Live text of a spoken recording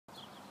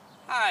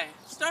Hi,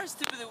 Stars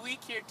Tip of the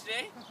Week here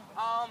today.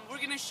 We're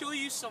going to show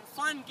you some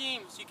fun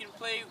games you can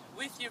play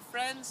with your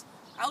friends,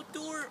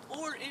 outdoor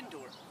or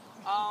indoor.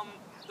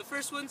 The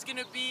first one's going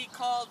to be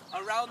called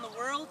Around the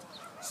World.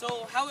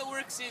 So how it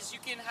works is you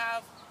can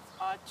have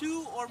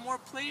 2 or more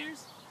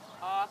players.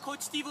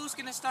 Coach Steve-O's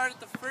going to start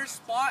at the first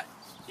spot.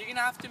 You're going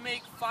to have to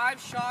make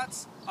 5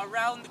 shots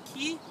around the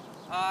key.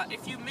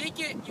 If you make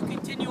it, you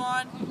continue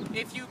on.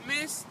 If you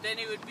miss, then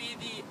it would be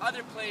the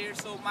other player,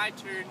 so my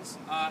turn's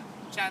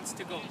chance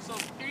to go. So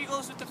here he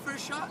goes with the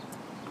first shot.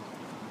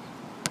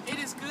 It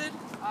is good.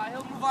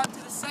 He'll move on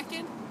to the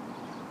second.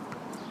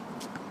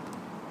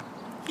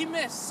 He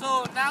missed,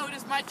 so now it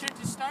is my turn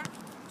to start.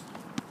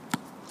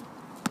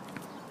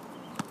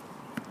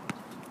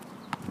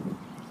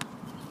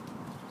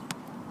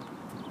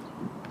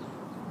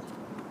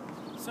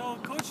 So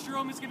Coach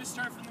Jerome is going to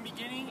start from the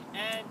beginning,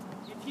 and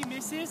if he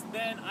misses,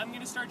 then I'm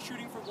going to start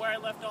shooting from where I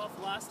left off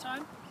last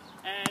time.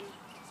 And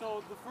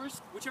so the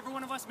first, whichever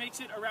one of us makes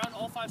it around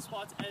all 5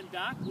 spots and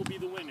back will be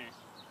the winner.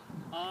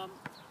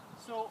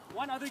 So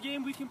one other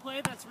game we can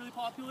play that's really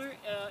popular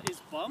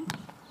is bump.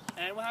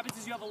 And what happens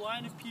is you have a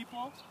line of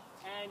people,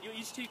 and you'll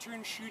each take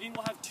turns shooting.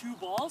 We'll have 2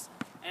 balls,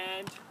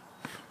 and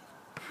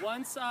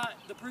once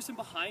the person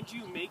behind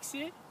you makes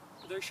it,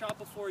 their shot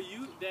before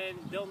you, then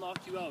they'll knock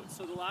you out.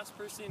 So the last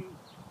person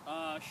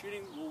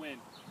shooting will win.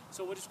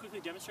 So we'll just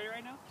quickly demonstrate it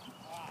right now.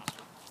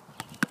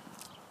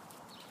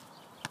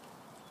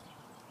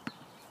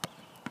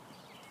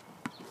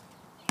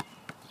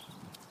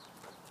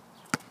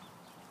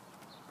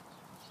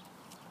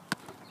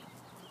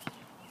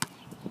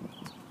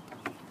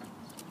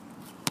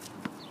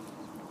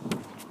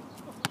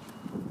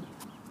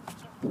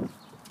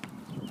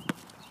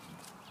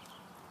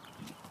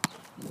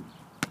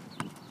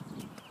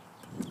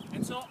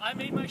 So I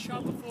made my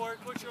shot before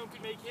Coach Jerome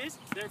could make his,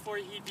 therefore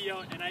he'd be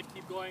out and I'd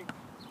keep going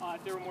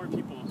if there were more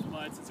people.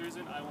 But since there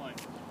isn't, I won.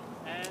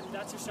 And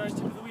that's your Stars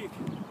Tip of the Week.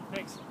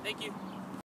 Thanks. Thank you.